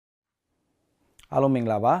အားလုံးမင်္ဂ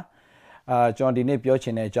လာပါကျွန်တော်ဒီနေ့ပြောချ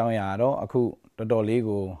င်တဲ့အကြောင်းအရာတော့အခုတော်တော်လေး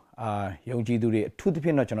ကိုယုံကြည်သူတွေအထူးသဖြ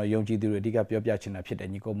င့်တော့ကျွန်တော်ယုံကြည်သူတွေအဓိကပြောပြချင်တာဖြစ်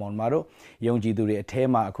တယ်ညီကောင်မောင်တို့ယုံကြည်သူတွေအထဲ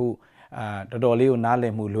မှာအခုတော်တော်လေးကိုနားလ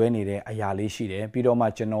ည်မှုလွဲနေတဲ့အရာလေးရှိ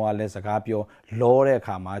တယ်ပြီးတော့မှကျွန်တော်ကလည်းစကားပြောလောတဲ့အ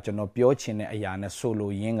ခါမှာကျွန်တော်ပြောချင်တဲ့အရာနဲ့ဆို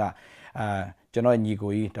လိုရင်းက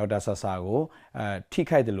ကျွန်တော်ညီကိုကြီးဒေါက်တာဆဆာ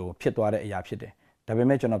ကိုထိခိုက်တယ်လို့ဖြစ်သွားတဲ့အရာဖြစ်တယ်ဒါပေ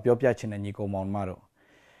မဲ့ကျွန်တော်ပြောပြချင်တဲ့ညီကောင်မောင်တို့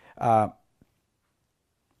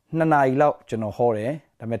2 နာရီလောက်ကျွန်တော်ဟောတယ်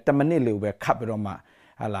ဒါပေမဲ့10 မိနစ်လေးပဲ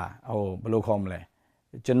ခတ်ပြီးတော့မှဟာလာဘယ်လိုခေါ်မလဲ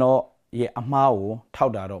ကျွန်တော်ရဲ့အမှားကို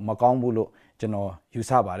ထောက်တာတော့မကောင်းဘူးလို့ကျွန်တော်ယူ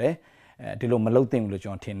ဆပါတယ်ဒီလိုမလုပ်သင့်ဘူးလို့ကျွ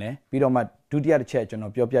န်တော်ထင်တယ်ပြီးတော့မှဒုတိယတစ်ချက်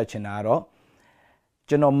ကျွန်တော်ပြောပြချင်တာကတော့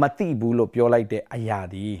ကျွန်တော်မသိဘူးလို့ပြောလိုက်တဲ့အရာ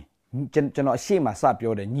ဒီကျွန်တော်အရှိမ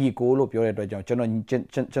စပြောတယ်ညီကိုလို့ပြောတဲ့အတွက်ကြောင့်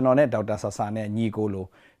ကျွန်တော်နဲ့ဒေါက်တာဆဆာနဲ့ညီကိုလို့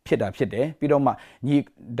ဖြစ်တာဖြစ်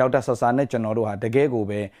တယ်ပြီးတော့မှညီဒေါက်တာဆဆာနဲ့ကျွန်တော်တို့ဟာတကယ်ကို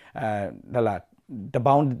ပဲဟလာတ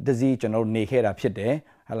ပေါင်းတစည်းကျွန်တော်နေခဲ့တာဖြစ်တယ်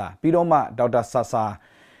ဟလာပြီးတော့မှဒေါက်တာ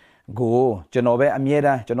ဆဆာကိုကျွန်တော်ပဲအမြဲတ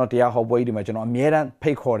မ်းကျွန်တော်တရားဟောပွဲကြီးဒီမှာကျွန်တော်အမြဲတမ်း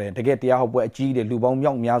ဖိတ်ခေါ်တယ်တကယ်တရားဟောပွဲအကြီးတယ်လူပေါ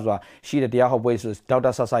င်းမြောက်များစွာရှိတဲ့တရားဟောပွဲဆိုဒေါက်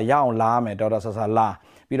တာဆဆာရအောင်လာမယ်ဒေါက်တာဆဆာလာ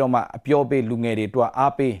ပြီးတော့မှအပြောပေးလူငယ်တွေတွား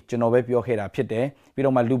အားပေးကျွန်တော်ပဲပြောခဲ့တာဖြစ်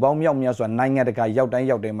တယ်ပြီးတော့မှလူပေါင်းမြောက်များစွာနိုင်ငံတကာရောက်တို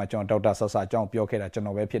င်းမှာကျွန်တော်ဒေါက်တာဆဆာအကြောင်းပြောခဲ့တာ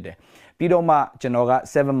ကျွန်တော်ပဲဖြစ်တယ်ပြီးတော့မှကျွန်တော်က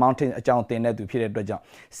7 mountains အကြောင်းသင်တဲ့သူဖြစ်တဲ့အတွက်ကြောင့်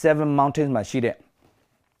7 mountains မှာရှိတဲ့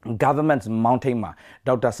government mountain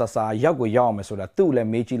မှာဒေါက်တာဆဆာရောက်ကိုရောက်အောင်မယ်ဆိုတာသူ့လည်း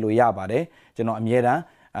မေးကြည့်လို့ရပါတယ်ကျွန်တော်အမြဲတ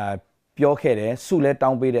မ်းပြောခဲ့တယ်စုလဲတော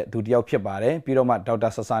င်းပေးတဲ့သူတယောက်ဖြစ်ပါတယ်ပြီးတော့မှ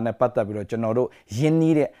ဒေါက်တာဆဆာနဲ့ပတ်သက်ပြီးတော့ကျွန်တော်တို့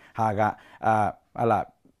ယဉ်နီးတဲ့ဟာက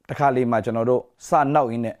ဟလာတစ်ခါလေးမှကျွန်တော်တို့စနောက်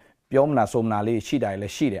ရင်းနဲ့ပြောမနာဆိုမနာလေးရှိတယ်လ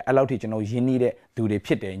ည်းရှိတယ်အဲ့လောက်ထိကျွန်တော်ယဉ်နီးတဲ့သူတွေဖြ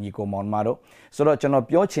စ်တယ်ညီကိုမောင်မတို့ဆိုတော့ကျွန်တော်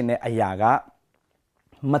ပြောချင်တဲ့အရာ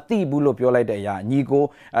ကမသိဘူးလို့ပြောလိုက်တဲ့အရာညီ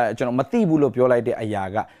ကိုကျွန်တော်မသိဘူးလို့ပြောလိုက်တဲ့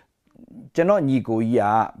အရာကကျွန်တော်ညီကိုကြီး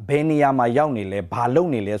ကဘယ်နေရာမှာရောက်နေလဲဘာလုပ်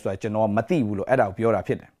နေလဲဆိုတာကျွန်တော်မသိဘူးလို့အဲ့ဒါကိုပြောတာဖြ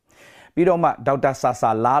စ်တယ်ပြီးတော့မှဒေါက်တာ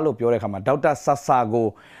ဆဆာလာလို့ပြောတဲ့အခါမှာဒေါက်တာဆဆာ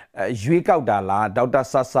ကိုရွေးကောက်တာလားဒေါက်တာ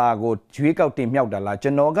ဆဆာကိုရွေးကောက်တင်မြှောက်တာလား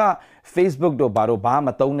ကျွန်တော်က Facebook တို့ဘာတို့ဘာ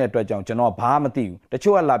မသုံးတဲ့အတွက်ကြောင့်ကျွန်တော်ဘာမသိဘူးတ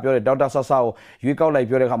ချို့ကလာပြောတယ်ဒေါက်တာဆဆာကိုရွေးကောက်လိုက်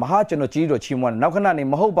ပြောတဲ့အခါမှာဟာကျွန်တော်ကြီးတော့ချီးမွမ်းတယ်နောက်ခ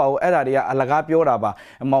ဏနေမဟုတ်ပါဘူးအဲ့ဒါတွေကအလ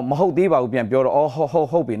ကားပြောတာပါမဟုတ်သေးပါဘူးပြန်ပြောတော့အော်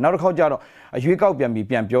ဟုတ်ပြီနောက်တစ်ခေါက်ကျတော့ရွေး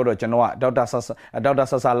ကောက်ပြန်ပြောတော့ကျွန်တော်ကဒေါက်တာ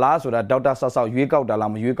ဆဆာလားဆိုတာဒေါက်တာဆဆာရွေးကောက်တာ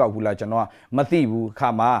လားမရွေးကောက်ဘူးလားကျွန်တော်ကမသိ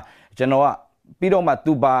ဘူးခါမှာကျွန်တော်ကပြီးတော့မှ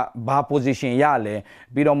သူဘာ position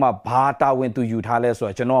ရလဲပြီးတော့မှဘာတာဝန်သူယူထားလဲဆို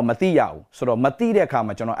တော့ကျွန်တော်မသိရဘူးဆိုတော့မသိတဲ့အခါ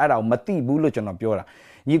မှာကျွန်တော်အဲ့ဒါကိုမသိဘူးလို့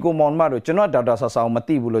ကျွန်တော်ပြောတာညီကိုမောင်မတို့ကျွန်တော်ဒေါက်တာဆဆာကို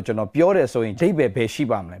မသိဘူးလို့ကျွန်တော်ပြောတယ်ဆိုရင်ဒိတ်ပဲ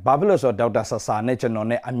ရှိပါမလဲဘာဖြစ်လို့ဆိုတော့ဒေါက်တာဆဆာနဲ့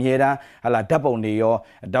ကျွန်တော်နဲ့အမြဲတမ်းဟလာဓာတ်ပုံတွေရော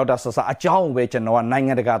ဒေါက်တာဆဆာအကြောင်းပဲကျွန်တော်က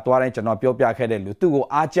နိုင်ငံတကာသွားတိုင်းကျွန်တော်ပြောပြခဲ့တဲ့လူသူ့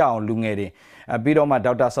ကိုအားကြအောင်လူငယ်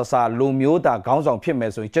တွေပြီးတော့မှဒေါက်တာဆဆာလူမျိုးသားခေါင်းဆောင်ဖြစ်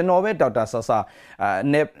မယ်ဆိုရင်ကျွန်တော်ပဲဒေါက်တာဆဆာ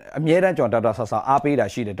နဲ့အမြဲတမ်းကျွန်တော်ဒေါက်တာဆဆာအားပေးတာ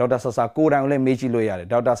ရှိတယ်ဒေါက်တာဆဆာကိုယ်တိုင်လည်းမေးကြည့်လို့ရတယ်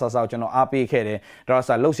ဒေါက်တာဆဆာကိုကျွန်တော်အားပေးခဲ့တယ်ဒေါက်တာဆ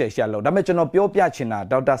ဆာလှုပ်ရှားလို့ဒါပေမဲ့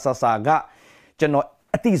ကျွန်တော်ပြောပြချင်တာဒေါက်တာဆဆာက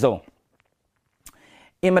ကျွန်တော်အတိဆုံး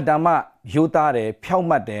အင်မတန်မှရိုးသား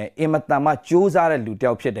တယ်ဖြောက်မှတ်တယ်အင်မတန်မှကြိုးစားတဲ့လူ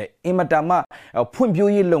တစ်ယောက်ဖြစ်တယ်အင်မတန်မှဖွံ့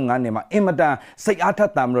ဖြိုးရေးလုပ်ငန်းတွေမှာအင်မတန်စိတ်အား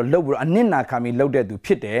ထက်သန်ပြီးတော့လုပ်ပြီးတော့အနစ်နာခံပြီးလုပ်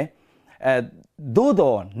တဲ့သူဖြစ်တယ်သို့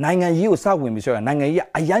တော့နိုင်ငံရေးကိုစဝင်ပြီးဆိုရင်နိုင်ငံ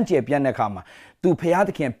ရေးအရန်ကျယ်ပြန့်တဲ့အခါ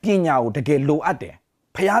မှာသူဖျားသခင်ပညာကိုတကယ်လိုအပ်တယ်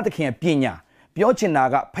ဖျားသခင်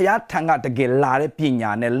ပညာပြောချင်တာကဖျားထံကတကယ်လာတဲ့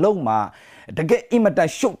ပညာနဲ့လုံမှာတကယ်အင်မ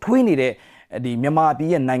တန်ရှုပ်ထွေးနေ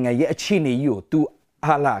တဲ့ဒီမြန်မာပြည်ရဲ့နိုင်ငံရေးအခြေအနေကြီးကိုသူ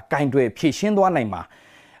ဟာလာကင်တွယ်ဖြည့်ရှင်းသွားနိုင်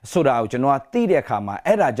မှာဆိုတာကိုကျွန်တော်ကသိတဲ့အခါမှာ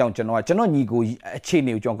အဲ့ဒါကြောင့်ကျွန်တော်ညီကိုအခြေ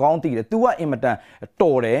အနေကိုကျွန်တော်ကောင်းသိတယ်။ तू ကအင်မတန်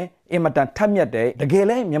တော်တယ်အင်မတန်ထက်မြက်တယ်တကယ်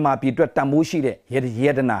လဲမြန်မာပြည်အတွက်တန်ဖိုးရှိတဲ့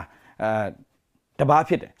ရတနာ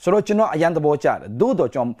တဘာဖြစ်တယ်ဆိုတော့ကျွန်တော်အရန်သဘောကျ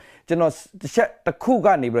တယ်သို့တော့ကျွန်တော်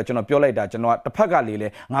တစ်ခုကနေပြီးတော့ကျွန်တော်ပြောလိုက်တာကျွန်တော်တစ်ဖက်က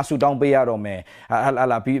လေငါဆူတောင်းပေးရတော့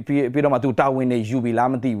မယ်ဟာလာပြီးတော့မှ तू တာဝန်နေယူပြီ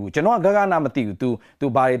လားမသိဘူးကျွန်တော်ကဂနာမသိဘူး तू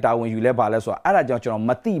ဘာတွေတာဝန်ယူလဲဘာလဲဆိုတာအဲ့ဒါကြောင့်ကျွန်တော်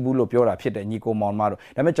မသိဘူးလို့ပြောတာဖြစ်တယ်ညီကိုမောင်မတို့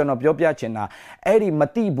ဒါပေမဲ့ကျွန်တော်ပြောပြချင်တာအဲ့ဒီမ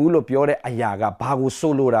သိဘူးလို့ပြောတဲ့အရာကဘာ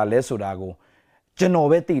ကိုဆိုလိုတာလဲဆိုတာကိုကျွန်တော်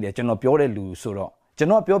ပဲသိတယ်ကျွန်တော်ပြောတဲ့လူဆိုတော့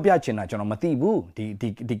ကျွန်တော်ပြောပြချင်တာကျွန်တော်မသိဘူး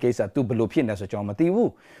ဒီကိစ္စ तू ဘယ်လိုဖြစ်နေဆိုကျွန်တော်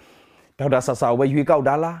မသိဘူးဒေါက်တာဆဆာကိုပဲရွေးကောက်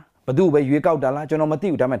တာလားဘသူပဲရွေးကောက်တာလားကျွန်တော်မသိ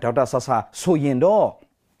ဘူးဒါပေမဲ့ဒေါက်တာဆဆာဆိုရင်တော့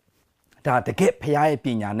ဒါတကယ်ဖရား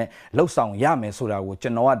ရဲ့ပညာနဲ့လှုပ်ဆောင်ရမယ်ဆိုတာကိုကျွ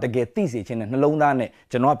န်တော်ကတကယ်သိစေချင်တဲ့နှလုံးသားနဲ့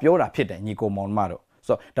ကျွန်တော်ကပြောတာဖြစ်တယ်ညီကိုမောင်မတို့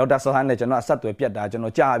ဆိုဒေါက်တာဆဆာနဲ့ကျွန်တော်အဆက်အသွယ်ပြတ်တာကျွန်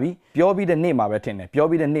တော်ကြာပြီပြောပြီးတဲ့နေ့မှာပဲထင်တယ်ပြော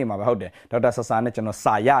ပြီးတဲ့နေ့မှာပဲဟုတ်တယ်ဒေါက်တာဆဆာနဲ့ကျွန်တော်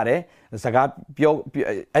စာရတယ်စကားပြော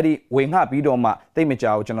အဲ့ဒီဝင်ငှပြီးတော့မှတိတ်မ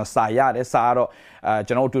ကြောက်ကျွန်တော်စာရတယ်စာတော့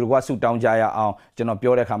ကျွန်တော်အတူတကွဆူတောင်းကြရအောင်ကျွန်တော်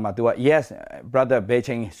ပြောတဲ့ခါမှာ तू က yes brother ဘယ်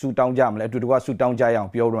ချိန်ဆူတောင်းကြမလဲအတူတကွဆူတောင်းကြရအောင်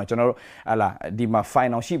ပြောတော့ကျွန်တော်တို့ဟလာဒီမှာ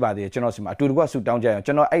file အောင်ရှိပါသေးတယ်ကျွန်တော်စီမှာအတူတကွဆူတောင်းကြရအောင်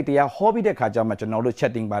ကျွန်တော်အဲ့တရားဟောပြီးတဲ့ခါကျမှကျွန်တော်တို့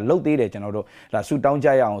chatting ပါလုပ်သေးတယ်ကျွန်တော်တို့ဟလာဆူတောင်းကြ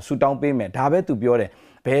ရအောင်ဆူတောင်းပေးမယ်ဒါပဲ तू ပြောတယ်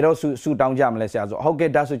ဘယ်တော့ဆူတောင်းကြမလဲဆရာဆိုဟုတ်ကဲ့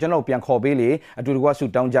ဒါဆိုကျွန်တော်ပြန်ခေါ်ပေးလေအတူတကွဆူ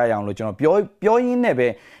တောင်းကြရအောင်လို့ကျွန်တော်ပြောရင်းနဲ့ပဲ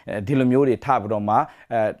ဒီလိုမျိုးတွေထပြီးတော့မှ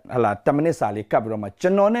ဟလာ10မိနစ်စာလေးကပ်ပြီးတော့မှကျွ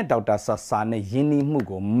န်တော်နဲ့ဒေါက်တာဆဆာနဲ့ယင်းနှီးမှု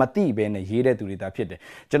ကိုမတိပဲနဲ့ရေးတဲ့သူတွေဒါဖြစ်တယ်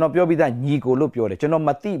ကျွန်တော်ပြောပြီးသားညီကိုလို့ပြောတယ်ကျွန်တော်မ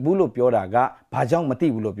တိဘူးလို့ပြောတာကဘာကြောင့်မတိ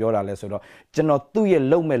ဘူးလို့ပြောတာလဲဆိုတော့ကျွန်တော်သူ့ရဲ့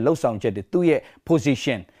လုံမဲ့လှုပ်ဆောင်ချက်တွေသူ့ရဲ့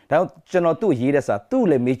position ဒါကျွန်တော်သူ့ရေးတဲ့စာသူ့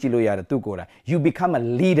လည်းမေးကြည့်လို့ရတယ်သူ့ကိုယ်တိုင် you become a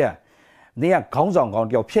leaderနေကခေါင်းဆောင်ကောင်း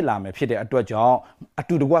တယောက်ဖြစ်လာမယ်ဖြစ်တဲ့အတွက်ကြောင့်အ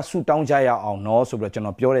တူတကွဆူတောင်းကြရအောင်နော်ဆိုပြီးတော့ကျွန်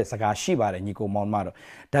တော်ပြောတဲ့စကားရှိပါတယ်ညီကိုမောင်မတော့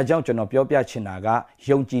ဒါကြောင့်ကျွန်တော်ပြောပြချင်တာက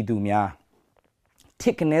ယုံကြည်သူများတ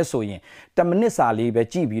စ်ကနေဆိုရင်10မိနစ်စာလေးပဲ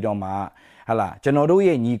ကြည့်ပြီးတော့မှဟလာကျွန်တော်တို့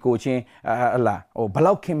ရဲ့ညီကိုချင်းဟလာဟိုဘ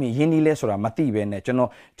လောက်ခင်မင်းရင်းနှီးလဲဆိုတာမသိပဲနဲ့ကျွန်တော်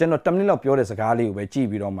10မိနစ်လောက်ပြောတဲ့စကားလေးကိုပဲကြည့်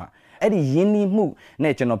ပြီးတော့မှအဲ့ဒီယင်းနှီးမှု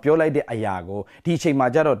နဲ့ကျွန်တော်ပြောလိုက်တဲ့အရာကိုဒီအချိန်မှာ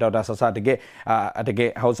ကျတော့ဒေါက်တာဆဆာတကယ်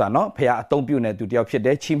ဟောစားနော်ဖခင်အသုံးပြုနေသူတယောက်ဖြစ်တ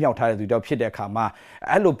ယ်ချီးမြှောက်ထားတဲ့သူတယောက်ဖြစ်တဲ့အခါမှာ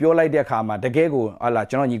အဲ့လိုပြောလိုက်တဲ့အခါမှာတကယ်ကိုဟလာ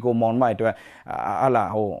ကျွန်တော်ညီကိုမောင်မိုက်အတွက်ဟလာ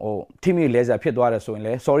ဟိုထိမိလဲစားဖြစ်သွားတယ်ဆိုရင်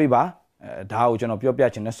လေ sorry ပါဒါကိုကျွန်တော်ပြောပြ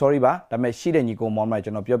ချင်တယ် sorry ပါဒါပေမဲ့ရှိတဲ့ညီကိုမောင်မိုက်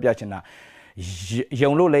ကျွန်တော်ပြောပြချင်တာ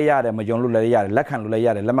ယုံလို့လည်းရတယ်မယုံလို့လည်းရတယ်လက်ခံလို့လည်းရ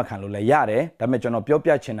တယ်လက်မခံလို့လည်းရတယ်ဒါပေမဲ့ကျွန်တော်ပြော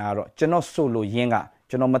ပြချင်တာကတော့ကျွန်တော်ဆိုလို့ရင်းက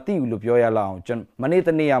ကျွန်တော်မသိဘူးလို့ပြောရလောက်အောင်မနေ့တ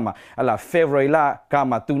နေ့ကမှဟလာ February လက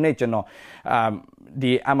မှသူနဲ့ကျွန်တော်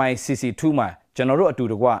ဒီ MICC2 မှာကျွန်တော်တို့အတူ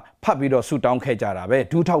တကွဖတ်ပြီးတော့ဆူတောင်းခဲ့ကြတာပဲ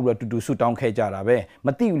ဒူးထောက်ပြီးတော့တူဆူတောင်းခဲ့ကြတာပဲမ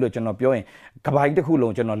သိဘူးလို့ကျွန်တော်ပြောရင်ကဘာကြီးတစ်ခု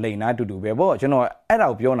လုံးကျွန်တော်လိန်နာတူပဲပေါ့ကျွန်တော်အဲ့ဒါ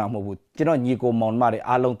ကိုပြောတာမဟုတ်ဘူးကျွန်တော်ညီကိုမောင်မတွေ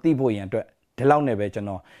အားလုံးသိဖို့ရန်အတွက်ဒီလောက်နဲ့ပဲကျွန်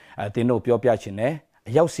တော်တင်းတို့ပြောပြချင်တယ်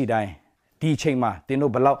အရောက်စီတိုင်းဒီအချိန်မှာတင်း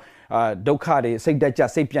တို့ဘလောက်ဒုက္ခတွေစိတ်တက်ကြ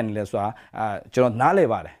စိတ်ပြတ်နေလဲဆိုတာကျွန်တော်နားလဲ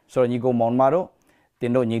ပါတယ်ဆိုတော့ညီကိုမောင်မတို့တ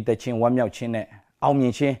င်တို့ညီသက်ချင်းဝမ်းမြောက်ချင်းနဲ့အောင်မြ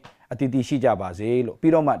င်ချင်းအတီးတီးရှိကြပါစေလို့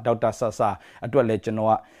ပြီးတော့မှဒေါက်တာဆဆာအတွက်လည်းကျွန်တော်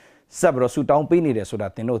ကဆက်ပြီးတော့ဆူတောင်းပေးနေတယ်ဆိုတာ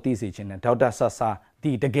တင်တို့သိစေချင်တယ်ဒေါက်တာဆဆာ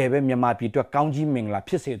ဒီတကယ်ပဲမြန်မာပြည်အတွက်ကောင်းကြီးမင်္ဂလာ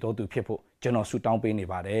ဖြစ်စေတော်သူဖြစ်ဖို့ကျွန်တော်ဆူတောင်းပေးနေ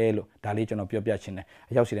ပါတယ်လို့ဒါလေးကျွန်တော်ပြောပြချင်တယ်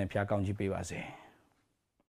အရောက်စီတိုင်းဖျားကောင်းကြီးပေးပါစေ